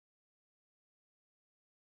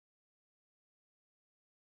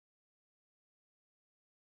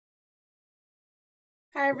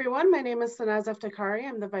Hi, everyone. My name is Sanaz Eftekhari.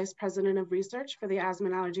 I'm the Vice President of Research for the Asthma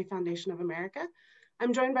and Allergy Foundation of America.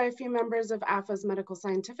 I'm joined by a few members of AAFA's Medical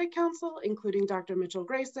Scientific Council, including Dr. Mitchell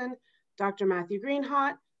Grayson, Dr. Matthew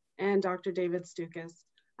Greenhawt, and Dr. David Stukus.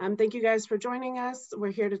 Thank you guys for joining us.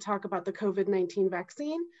 We're here to talk about the COVID-19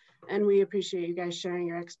 vaccine, and we appreciate you guys sharing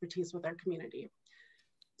your expertise with our community.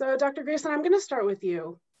 So Dr. Grayson, I'm gonna start with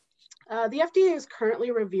you. The FDA is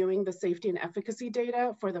currently reviewing the safety and efficacy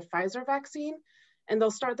data for the Pfizer vaccine, and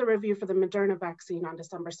they'll start the review for the Moderna vaccine on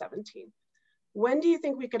December 17th. When do you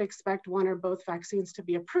think we could expect one or both vaccines to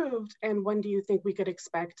be approved? And when do you think we could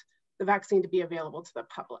expect the vaccine to be available to the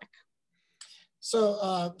public?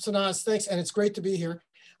 So Naz, thanks, and it's great to be here.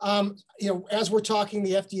 As we're talking,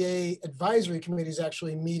 the FDA Advisory Committee is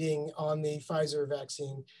actually meeting on the Pfizer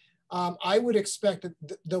vaccine. I would expect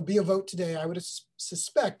that there'll be a vote today. I would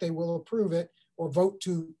suspect they will approve it or vote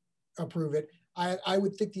to approve it. I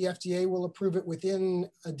would think the FDA will approve it within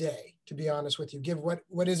a day, to be honest with you, give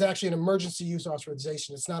what is actually an emergency use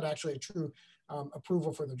authorization. It's not actually a true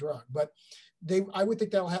approval for the drug, but I would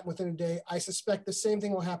think that'll happen within a day. I suspect the same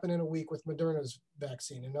thing will happen in a week with Moderna's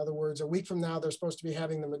vaccine. In other words, a week from now, they're supposed to be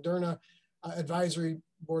having the Moderna advisory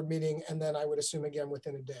board meeting, and then I would assume again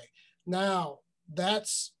within a day. Now,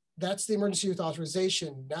 that's the emergency use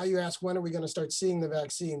authorization. Now you ask, when are we going to start seeing the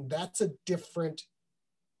vaccine? That's a different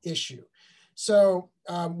issue. So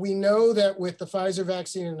we know that with the Pfizer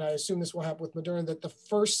vaccine, and I assume this will happen with Moderna, that the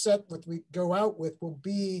first set that we go out with will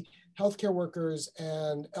be healthcare workers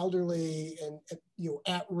and elderly and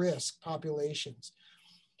at-risk populations.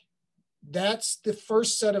 That's the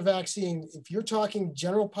first set of vaccine. If you're talking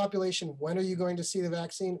general population, when are you going to see the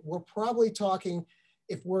vaccine? We're probably talking,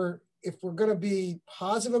 if we're going to be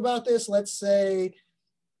positive about this, let's say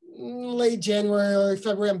late January, early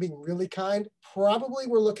February, I'm being really kind. Probably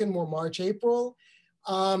we're looking more March, April.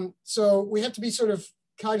 So we have to be sort of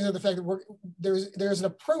cognizant of the fact that there's an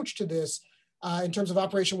approach to this in terms of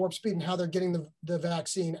Operation Warp Speed and how they're getting the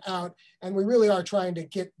vaccine out. And we really are trying to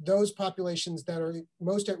get those populations that are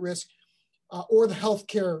most at risk or the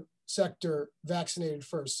healthcare sector vaccinated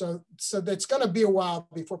first. So that's going to be a while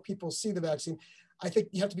before people see the vaccine. I think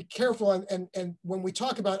you have to be careful, and when we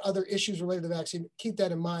talk about other issues related to the vaccine, keep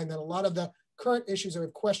that in mind, that a lot of the current issues that we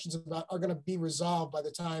have questions about are going to be resolved by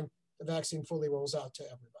the time the vaccine fully rolls out to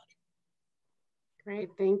everybody. Great,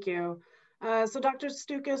 thank you. So Dr.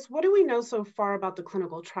 Stukus, what do we know so far about the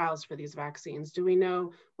clinical trials for these vaccines? Do we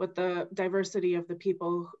know what the diversity of the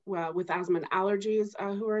people with asthma and allergies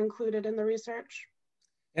who are included in the research?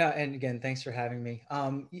 Yeah, and again, thanks for having me.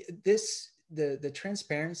 The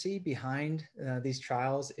transparency behind these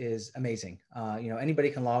trials is amazing. Anybody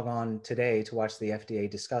can log on today to watch the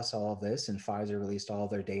FDA discuss all of this, and Pfizer released all of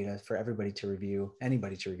their data for everybody to review,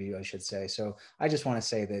 anybody to review, I should say. So I just want to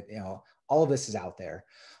say that, all of this is out there.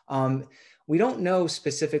 We don't know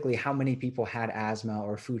specifically how many people had asthma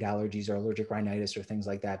or food allergies or allergic rhinitis or things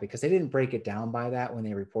like that, because they didn't break it down by that when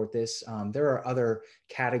they report this. There are other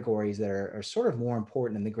categories that are sort of more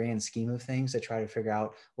important in the grand scheme of things to try to figure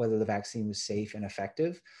out whether the vaccine was safe and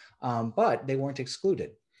effective, but they weren't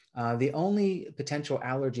excluded. The only potential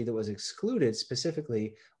allergy that was excluded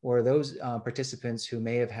specifically were those participants who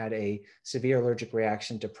may have had a severe allergic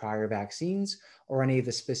reaction to prior vaccines or any of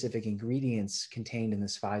the specific ingredients contained in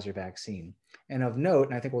this Pfizer vaccine. And of note,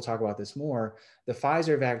 and I think we'll talk about this more, the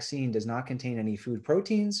Pfizer vaccine does not contain any food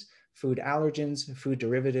proteins, food allergens, food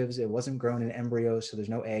derivatives. It wasn't grown in embryos, so there's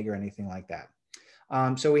no egg or anything like that.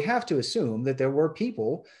 So we have to assume that there were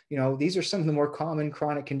people, these are some of the more common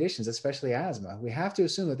chronic conditions, especially asthma. We have to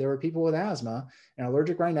assume that there were people with asthma and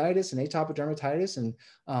allergic rhinitis and atopic dermatitis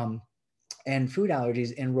and food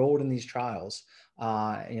allergies enrolled in these trials.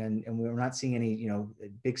 And we're not seeing any,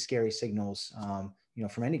 big scary signals,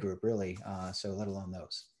 from any group really, so let alone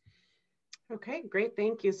those. Okay, great,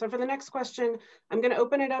 thank you. So for the next question, I'm going to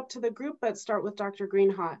open it up to the group, but start with Dr.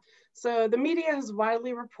 Greenhawt. So the media has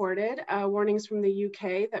widely reported warnings from the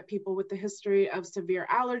UK that people with the history of severe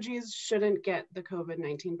allergies shouldn't get the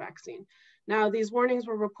COVID-19 vaccine. Now, these warnings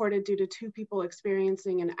were reported due to 2 people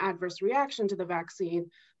experiencing an adverse reaction to the vaccine,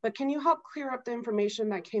 but can you help clear up the information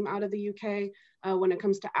that came out of the UK when it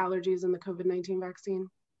comes to allergies and the COVID-19 vaccine?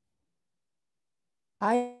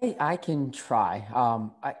 I can try.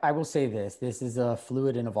 I will say this is a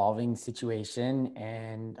fluid and evolving situation,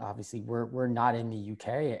 and obviously we're not in the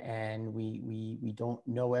UK, and we don't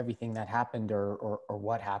know everything that happened or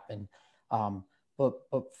what happened. But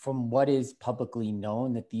from what is publicly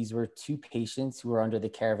known, that these were 2 patients who were under the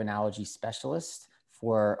care of an allergy specialist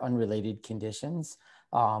for unrelated conditions,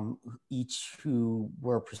 each who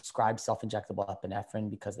were prescribed self-injectable epinephrine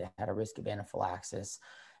because they had a risk of anaphylaxis.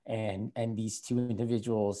 And these two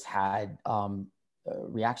individuals had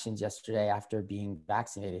reactions yesterday after being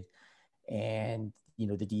vaccinated. And, you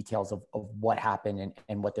know, the details of what happened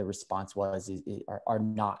and what their response was are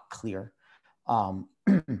not clear.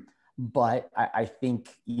 But I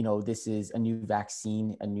think, you know, this is a new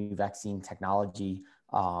vaccine technology,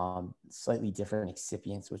 slightly different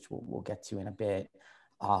excipients, which we'll get to in a bit.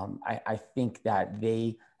 I think that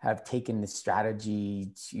they have taken the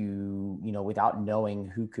strategy to, you know, without knowing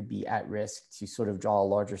who could be at risk, to sort of draw a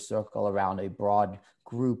larger circle around a broad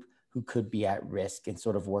group who could be at risk and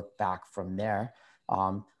sort of work back from there.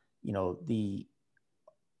 You know, the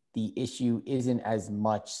issue isn't as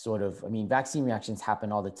much sort of, I mean, vaccine reactions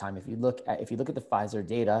happen all the time. If you look at the Pfizer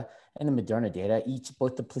data and the Moderna data,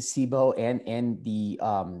 both the placebo and the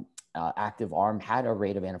active arm had a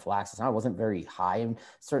rate of anaphylaxis. Now, it wasn't very high. And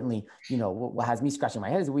certainly, you know, what has me scratching my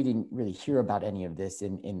head is we didn't really hear about any of this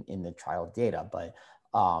in the trial data, but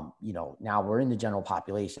you know, now we're in the general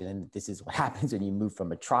population, and this is what happens when you move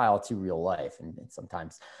from a trial to real life, and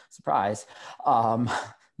sometimes surprise.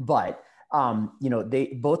 But you know,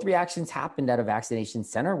 both reactions happened at a vaccination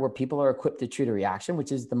center where people are equipped to treat a reaction,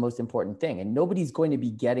 which is the most important thing. And nobody's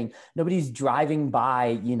driving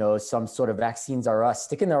by, you know, some sort of Vaccines R Us,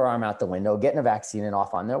 sticking their arm out the window, getting a vaccine and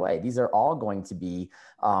off on their way. These are all going to be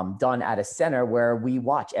done at a center where we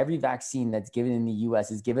watch. Every vaccine that's given in the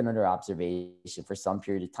US is given under observation for some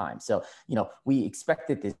period of time. So, you know, we expect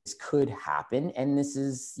that this could happen, and this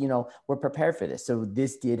is, you know, we're prepared for this. So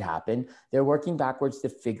this did happen. They're working backwards to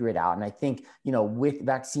figure it out. And I think, you know, with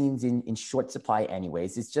vaccines in short supply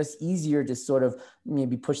anyways, it's just easier to sort of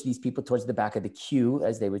maybe push these people towards the back of the queue,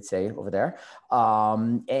 as they would say over there,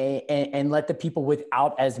 and let the people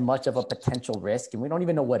without as much of a potential risk, and we don't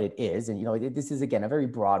even know what it is. And, you know, this is, again, a very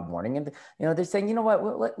broad warning. And, you know, they're saying, you know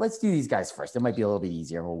what, let's do these guys first. It might be a little bit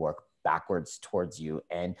easier, and we'll work backwards towards you,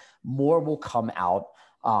 and more will come out.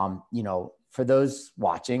 You know, for those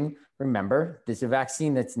watching, remember, this is a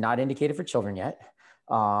vaccine that's not indicated for children yet.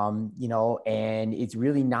 You know, and it's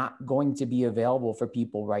really not going to be available for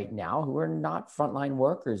people right now who are not frontline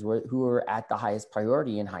workers, who are at the highest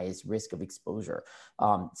priority and highest risk of exposure.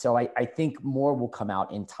 So I think more will come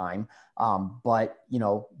out in time. But, you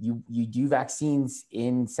know, you do vaccines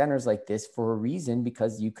in centers like this for a reason,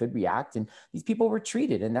 because you could react, and these people were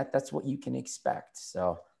treated, and that's what you can expect.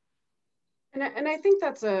 So. And I think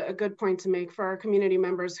that's a good point to make for our community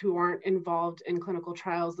members who aren't involved in clinical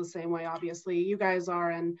trials the same way, obviously, you guys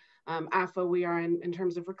are, and AAFA, we are in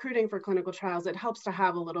terms of recruiting for clinical trials. It helps to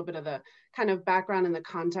have a little bit of the kind of background and the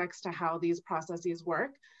context to how these processes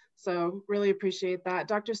work. So really appreciate that.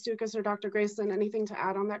 Dr. Stukus or Dr. Grayson, anything to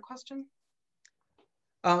add on that question?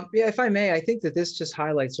 Yeah, if I may, I think that this just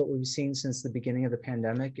highlights what we've seen since the beginning of the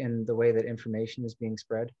pandemic and the way that information is being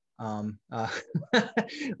spread.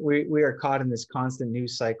 We are caught in this constant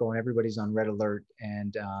news cycle, and everybody's on red alert.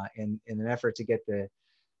 And in an effort to get the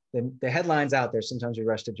headlines out there, sometimes we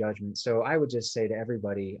rush to judgment. So I would just say to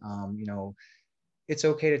everybody, you know, it's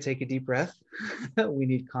okay to take a deep breath. We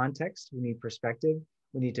need context. We need perspective.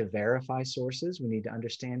 We need to verify sources. We need to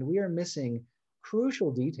understand we are missing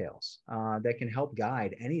crucial details that can help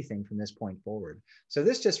guide anything from this point forward. So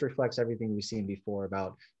this just reflects everything we've seen before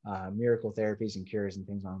about miracle therapies and cures and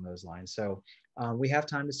things along those lines. So we have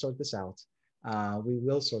time to sort this out. We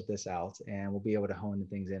will sort this out, and we'll be able to hone the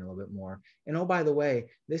things in a little bit more. And oh, by the way,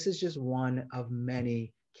 this is just one of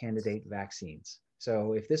many candidate vaccines.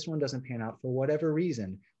 So if this one doesn't pan out for whatever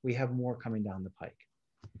reason, we have more coming down the pike.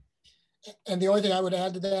 And the only thing I would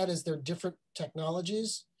add to that is they're different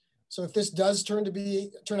technologies. So if this does turn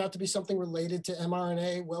out to be something related to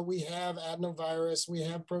mRNA, well, we have adenovirus, we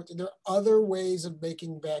have protein. There are other ways of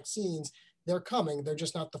making vaccines. They're coming. They're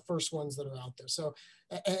just not the first ones that are out there. So,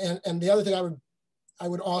 and the other thing I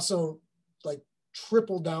would also like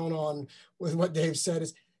triple down on with what Dave said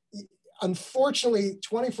is, unfortunately,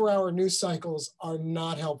 24-hour news cycles are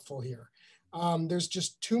not helpful here. There's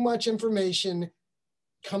just too much information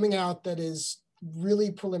coming out that is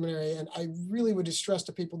really preliminary, and I really would stress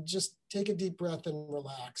to people, just take a deep breath and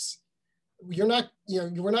relax. We're not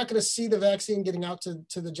going to see the vaccine getting out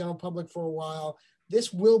to the general public for a while.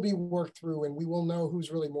 This will be worked through, and we will know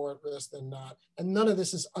who's really more at risk than not. And none of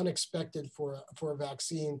this is unexpected for a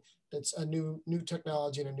vaccine that's a new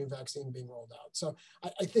technology and a new vaccine being rolled out. So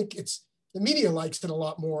I think the media likes it a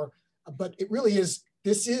lot more, but it really is,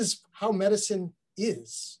 this is how medicine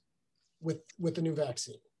is with the new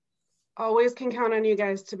vaccine. Always can count on you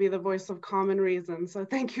guys to be the voice of common reason. So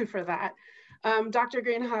thank you for that. Dr.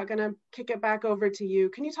 Greenhawt, gonna kick it back over to you.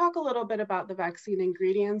 Can you talk a little bit about the vaccine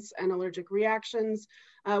ingredients and allergic reactions?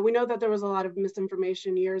 We know that there was a lot of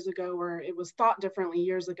misinformation years ago, or it was thought differently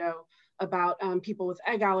years ago about people with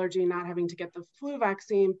egg allergy not having to get the flu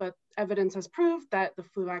vaccine, but evidence has proved that the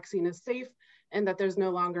flu vaccine is safe and that there's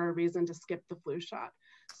no longer a reason to skip the flu shot.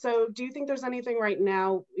 So do you think there's anything right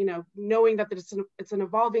now, knowing that it's an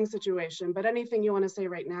evolving situation, but anything you want to say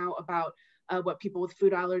right now about what people with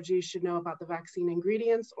food allergies should know about the vaccine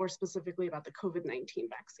ingredients, or specifically about the COVID-19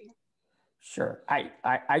 vaccine? Sure.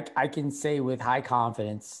 I can say with high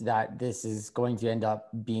confidence that this is going to end up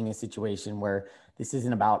being a situation where this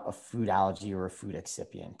isn't about a food allergy or a food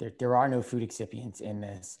excipient. There are no food excipients in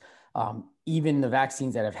this. Even the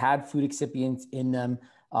vaccines that have had food excipients in them,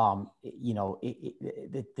 the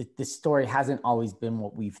story hasn't always been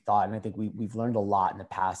what we've thought. And I think we've learned a lot in the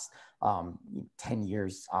past 10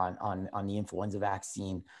 years on the influenza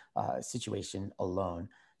vaccine situation alone.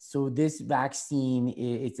 So this vaccine,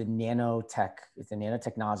 it's a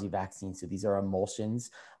nanotechnology vaccine. So these are emulsions.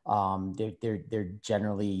 They're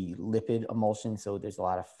generally lipid emulsions. So there's a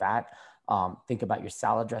lot of fat. Think about your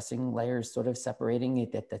salad dressing layers sort of separating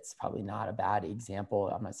it. That's probably not a bad example.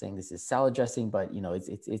 I'm not saying this is salad dressing, but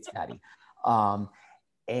it's fatty.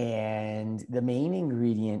 And the main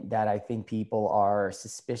ingredient that I think people are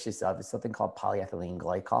suspicious of is something called polyethylene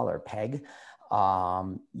glycol, or PEG.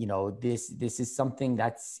 This is something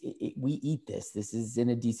we eat this. This is in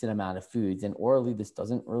a decent amount of foods, and orally this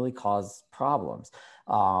doesn't really cause problems.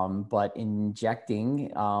 But injecting,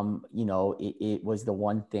 it was the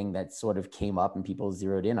one thing that sort of came up and people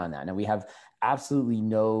zeroed in on that. Now we have absolutely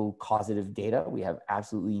no causative data. We have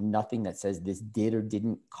absolutely nothing that says this did or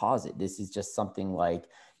didn't cause it. This is just something like,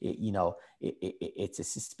 it's a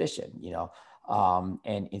suspicion,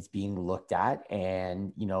 and it's being looked at,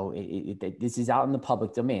 and this is out in the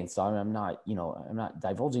public domain. So I'm not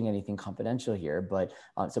divulging anything confidential here, but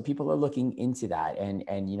so people are looking into that, and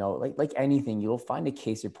like anything, you'll find a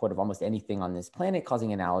case report of almost anything on this planet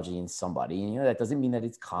causing an allergy in somebody, and that doesn't mean that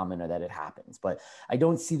it's common or that it happens. But I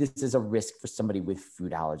don't see this as a risk for somebody with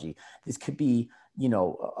food allergy. This could be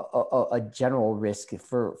a general risk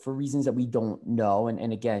for reasons that we don't know,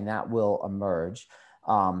 and again, that will emerge.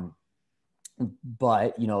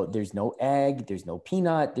 But there's no egg, there's no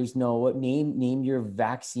peanut, there's no name your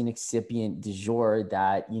vaccine excipient du jour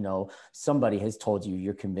that somebody has told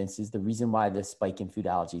you're convinced is the reason why the spike in food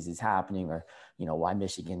allergies is happening, or why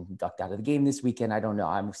Michigan ducked out of the game this weekend. I don't know.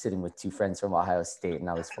 I'm sitting with two friends from Ohio State, and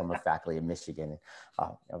I was former faculty in Michigan. I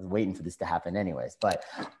was waiting for this to happen anyways. But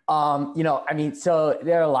so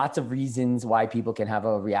there are lots of reasons why people can have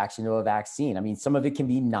a reaction to a vaccine. Some of it can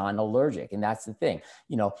be non-allergic, and that's the thing.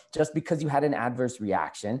 Just because you had an adverse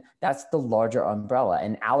reaction, that's the larger umbrella.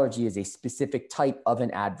 An allergy is a specific type of an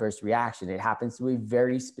adverse reaction. It happens through a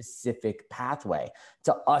very specific pathway.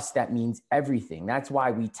 To us, that means everything. That's why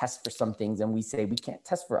we test for some things and we say we can't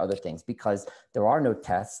test for other things, because there are no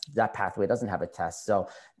tests. That pathway doesn't have a test. So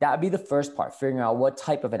that would be the first part, figuring out what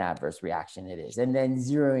type of an adverse reaction it is, and then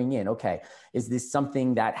zeroing in, okay, is this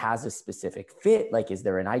something that has a specific fit? Like, is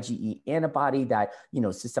there an IgE antibody that,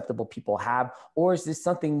 susceptible people have? Or is this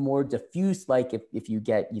something more diffuse? Like if you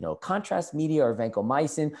get, contrast media or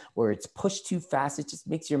vancomycin, where it's pushed too fast, it just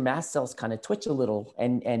makes your mast cells kind of twitch a little.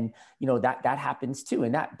 And that happens too.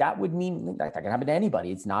 And that would mean that can happen to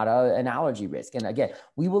anybody. It's not an allergy risk. And again,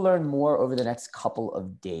 we will learn more over the next couple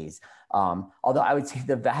of days. Although I would say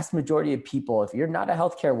the vast majority of people, if you're not a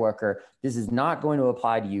healthcare worker, this is not going to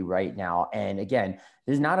apply to you right now. And again,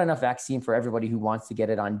 there's not enough vaccine for everybody who wants to get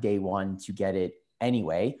it on day one to get it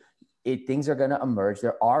anyway. Things are going to emerge.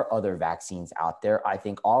 There are other vaccines out there. I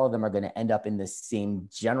think all of them are going to end up in the same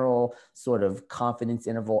general sort of confidence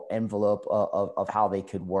interval envelope of how they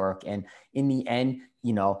could work. And in the end,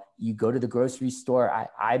 you go to the grocery store.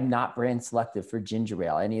 I'm not brand selective for ginger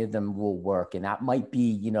ale. Any of them will work. And that might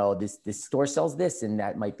be, this store sells this, and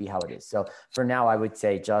that might be how it is. So for now, I would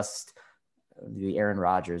say just the Aaron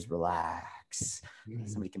Rodgers, relax.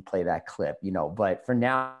 Somebody can play that clip, but for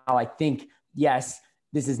now, I think, yes,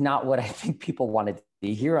 this is not what I think people wanted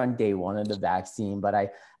to hear on day one of the vaccine,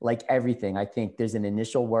 but like everything, I think there's an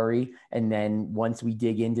initial worry. And then once we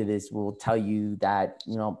dig into this, we'll tell you that,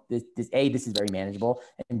 this is very manageable,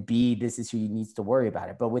 and B, this is who needs to worry about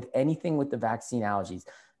it. But with anything with the vaccine allergies,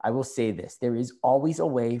 I will say this, there is always a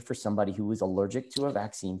way for somebody who is allergic to a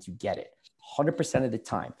vaccine to get it. 100% of the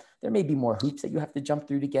time. There may be more hoops that you have to jump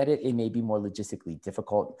through to get it. It may be more logistically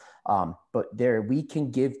difficult, but we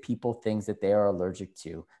can give people things that they are allergic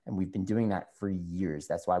to. And we've been doing that for years.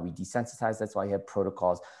 That's why we desensitize. That's why we have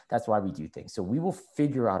protocols. That's why we do things. So we will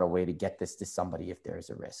figure out a way to get this to somebody if there is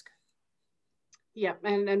a risk. Yeah,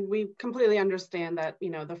 and we completely understand that, you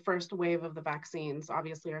know, the first wave of the vaccines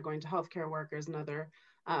obviously are going to healthcare workers and other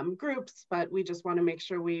groups, but we just want to make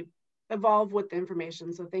sure we evolve with the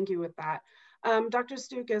information. So thank you with that. Dr.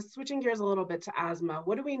 Stukus, switching gears a little bit to asthma,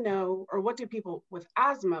 what do we know, or what do people with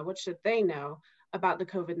asthma, what should they know about the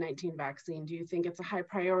COVID-19 vaccine? Do you think it's a high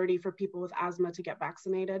priority for people with asthma to get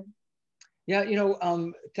vaccinated? Yeah, you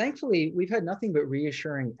know, thankfully, we've had nothing but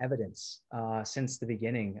reassuring evidence since the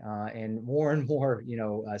beginning. And more, you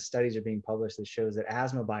know, studies are being published that shows that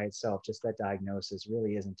asthma by itself, just that diagnosis,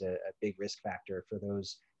 really isn't a big risk factor for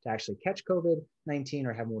those to actually catch COVID-19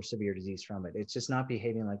 or have more severe disease from it. It's just not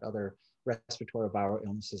behaving like other respiratory viral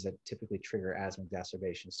illnesses that typically trigger asthma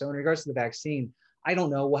exacerbation. So in regards to the vaccine, I don't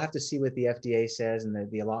know. We'll have to see what the FDA says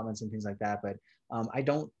and the allotments and things like that. But I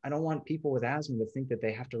don't want people with asthma to think that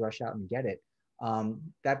they have to rush out and get it.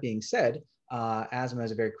 That being said, asthma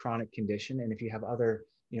is a very chronic condition, and if you have other,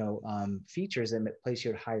 you know, features that place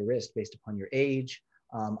you at high risk based upon your age,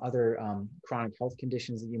 other chronic health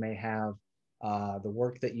conditions that you may have, the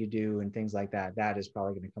work that you do, and things like that, that is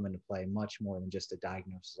probably going to come into play much more than just a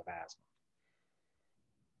diagnosis of asthma.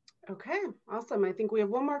 Okay, awesome. I think we have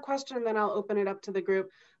one more question, then I'll open it up to the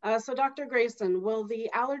group. So Dr. Grayson, will the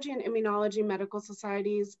Allergy and Immunology medical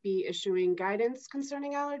societies be issuing guidance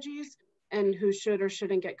concerning allergies and who should or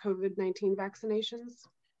shouldn't get COVID-19 vaccinations?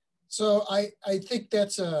 So I think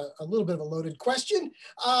that's a little bit of a loaded question.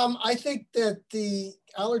 I think that the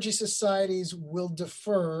allergy societies will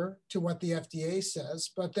defer to what the FDA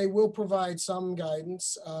says, but they will provide some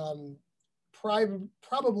guidance,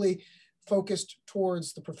 probably focused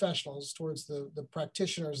towards the professionals, towards the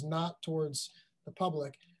practitioners, not towards the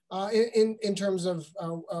public, in terms of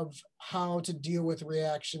how to deal with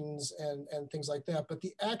reactions and things like that. But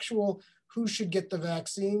the actual who should get the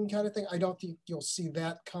vaccine kind of thing, I don't think you'll see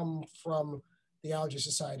that come from the allergy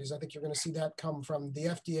societies. I think you're going to see that come from the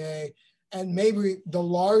FDA and maybe the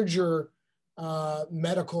larger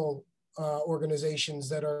medical organizations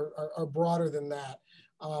that are broader than that.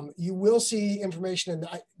 You will see information, and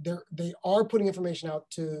they are putting information out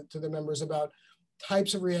to the members about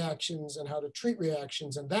types of reactions and how to treat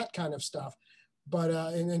reactions and that kind of stuff. But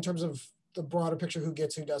in terms of the broader picture, who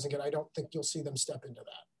gets, who doesn't get, I don't think you'll see them step into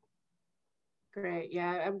that. Great.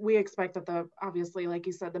 Yeah, we expect that obviously, like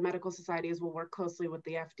you said, the medical societies will work closely with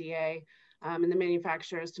the FDA and the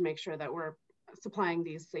manufacturers to make sure that we're supplying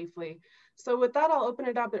these safely. So with that, I'll open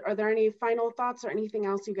it up. Are there any final thoughts or anything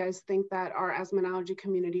else you guys think that our asthma and allergy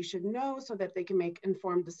community should know so that they can make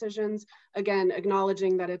informed decisions? Again,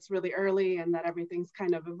 acknowledging that it's really early and that everything's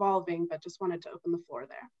kind of evolving, but just wanted to open the floor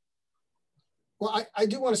there. Well, I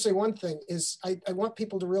do want to say one thing is I want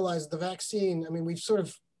people to realize the vaccine, I mean, we've sort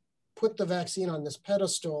of put the vaccine on this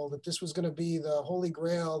pedestal that this was going to be the holy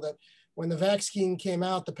grail, that when the vaccine came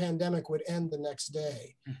out, the pandemic would end the next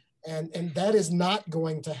day. And that is not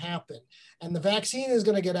going to happen. And the vaccine is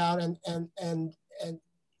going to get out and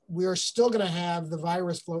we're still going to have the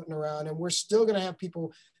virus floating around, and we're still going to have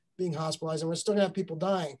people being hospitalized, and we're still going to have people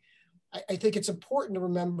dying. I think it's important to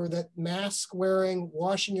remember that mask wearing,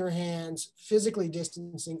 washing your hands, physically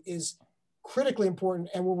distancing is critically important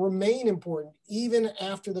and will remain important even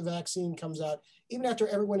after the vaccine comes out, even after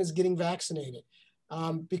everyone is getting vaccinated.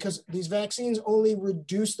 Because these vaccines only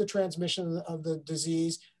reduce the transmission of the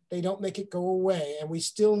disease. They don't make it go away. And we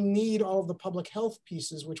still need all of the public health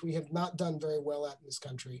pieces, which we have not done very well at in this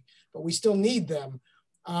country, but we still need them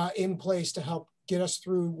in place to help get us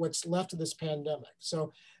through what's left of this pandemic.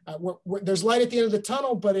 So there's light at the end of the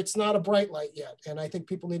tunnel, but it's not a bright light yet. And I think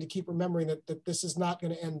people need to keep remembering that this is not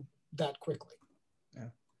going to end that quickly. Yeah.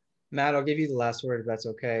 Matt, I'll give you the last word if that's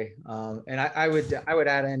okay. And I would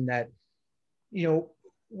add in that, you know,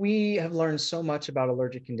 we have learned so much about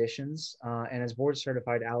allergic conditions, and as board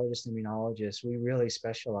certified allergists and immunologists, we really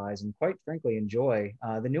specialize and quite frankly enjoy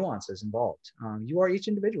the nuances involved. You are each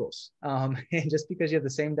individuals, and just because you have the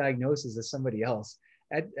same diagnosis as somebody else,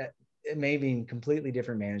 it may be completely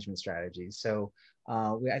different management strategies. So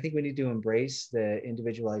I think we need to embrace the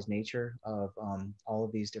individualized nature of all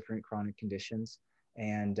of these different chronic conditions.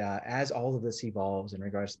 And as all of this evolves in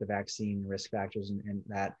regards to the vaccine risk factors and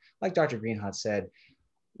that, like Dr. Greenhawt said,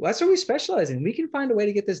 well, that's what we specialize in. We can find a way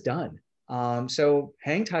to get this done. So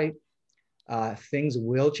hang tight. Things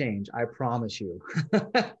will change. I promise you.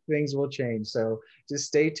 Things will change. So just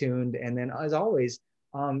stay tuned. And then as always,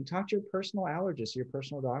 talk to your personal allergist, your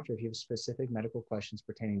personal doctor, if you have specific medical questions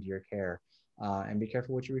pertaining to your care. And be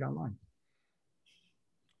careful what you read online.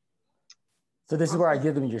 So this is where I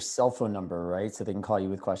give them your cell phone number, right? So they can call you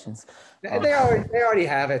with questions. They already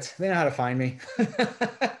have it. They know how to find me.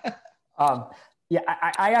 Yeah,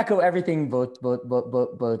 I echo everything both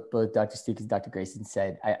Dr. Stukus and Dr. Grayson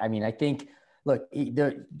said. I mean, I think, look,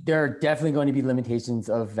 there are definitely going to be limitations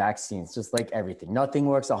of vaccines, just like everything. Nothing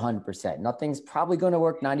works 100%. Nothing's probably going to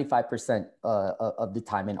work 95% of the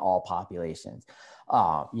time in all populations.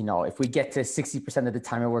 You know, if we get to 60% of the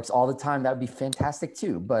time it works all the time, that would be fantastic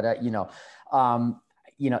too. But you know,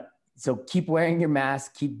 so keep wearing your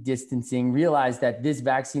mask, keep distancing, realize that this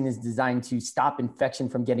vaccine is designed to stop infection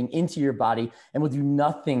from getting into your body and will do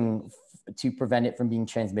nothing to prevent it from being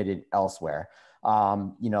transmitted elsewhere.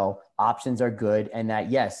 You know, options are good. And that,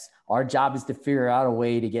 yes, our job is to figure out a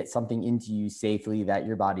way to get something into you safely that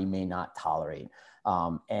your body may not tolerate.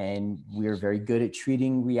 And we're very good at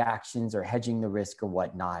treating reactions or hedging the risk or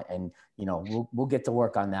whatnot. And, you know, we'll get to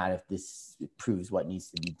work on that if this proves what needs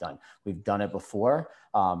to be done. We've done it before.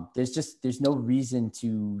 There's no reason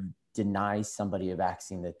to deny somebody a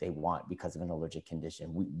vaccine that they want because of an allergic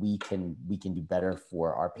condition. We can do better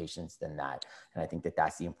for our patients than that. And I think that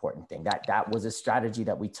that's the important thing. That was a strategy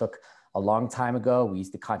that we took a long time ago. We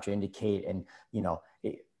used to contraindicate, and, you know,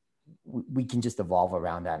 we can just evolve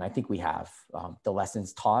around that. And I think we have. The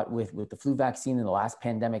lessons taught with the flu vaccine in the last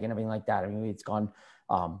pandemic and everything like that, I mean, it's gone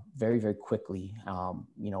very, very quickly.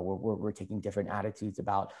 You know, we're taking different attitudes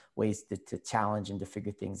about ways to challenge and to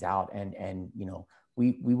figure things out. And you know,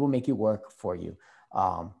 we will make it work for you.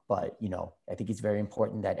 But, you know, I think it's very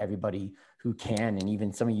important that everybody who can, and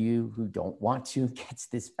even some of you who don't want to, gets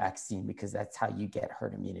this vaccine, because that's how you get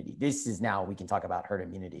herd immunity. This is now we can talk about herd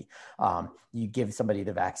immunity. You give somebody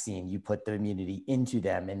the vaccine, you put the immunity into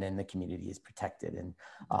them, and then the community is protected. And,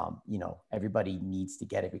 you know, everybody needs to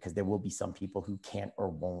get it, because there will be some people who can't or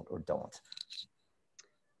won't or don't.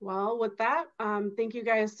 Well, with that, thank you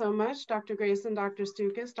guys so much, Dr. Grayson, Dr.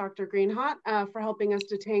 Stukus, Dr. Greenhawt, for helping us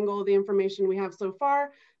detangle the information we have so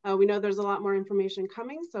far. We know there's a lot more information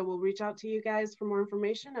coming, so we'll reach out to you guys for more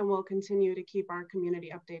information, and we'll continue to keep our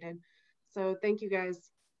community updated. So thank you guys.